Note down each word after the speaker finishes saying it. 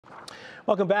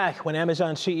Welcome back. When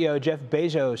Amazon CEO Jeff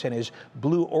Bezos and his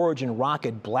Blue Origin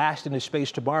rocket blast into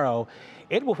space tomorrow,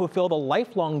 it will fulfill the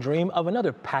lifelong dream of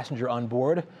another passenger on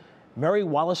board. Mary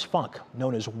Wallace Funk,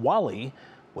 known as Wally,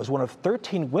 was one of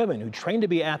 13 women who trained to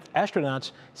be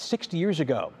astronauts 60 years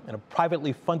ago in a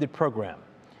privately funded program.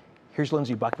 Here's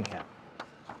Lindsay Buckingham.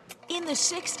 In the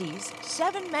 60s,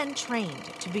 7 men trained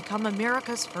to become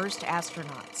America's first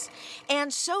astronauts.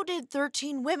 And so did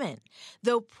 13 women,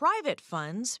 though private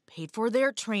funds paid for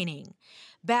their training.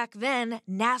 Back then,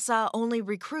 NASA only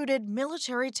recruited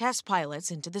military test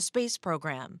pilots into the space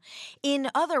program.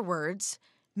 In other words,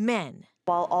 men.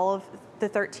 While all of the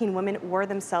 13 women were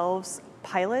themselves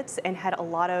pilots and had a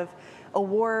lot of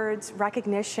awards,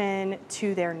 recognition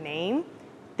to their name,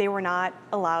 they were not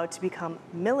allowed to become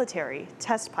military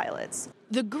test pilots.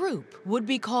 The group would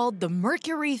be called the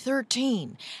Mercury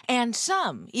 13, and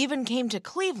some even came to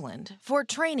Cleveland for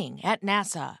training at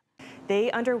NASA.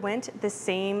 They underwent the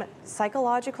same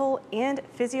psychological and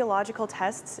physiological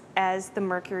tests as the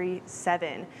Mercury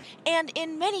 7. And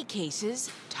in many cases,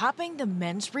 topping the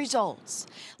men's results,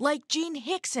 like Gene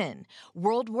Hickson,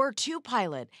 World War II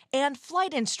pilot and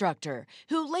flight instructor,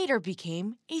 who later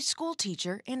became a school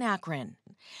teacher in Akron.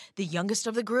 The youngest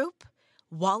of the group,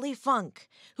 Wally Funk,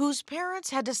 whose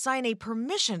parents had to sign a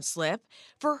permission slip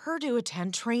for her to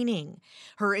attend training.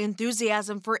 Her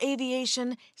enthusiasm for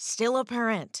aviation still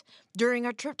apparent during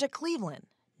a trip to Cleveland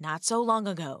not so long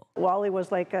ago. Wally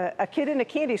was like a kid in a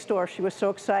candy store. She was so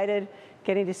excited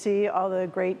getting to see all the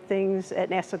great things at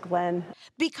NASA Glenn.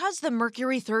 Because the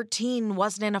Mercury 13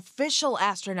 wasn't an official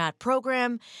astronaut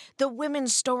program, the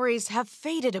women's stories have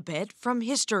faded a bit from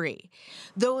history.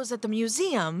 Those at the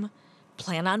museum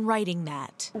plan on writing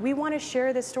that. We want to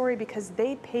share this story because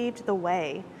they paved the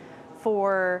way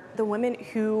for the women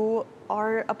who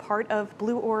are a part of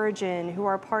Blue Origin, who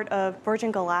are part of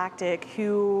Virgin Galactic,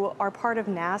 who are part of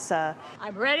NASA.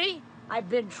 I'm ready. I've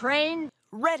been trained.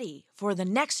 Ready for the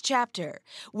next chapter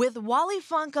with Wally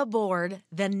Funk aboard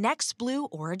the next Blue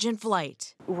Origin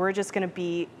flight. We're just going to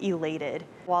be elated.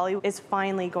 Wally is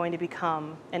finally going to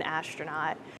become an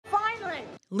astronaut. Finally!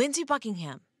 Lindsay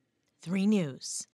Buckingham, 3 News.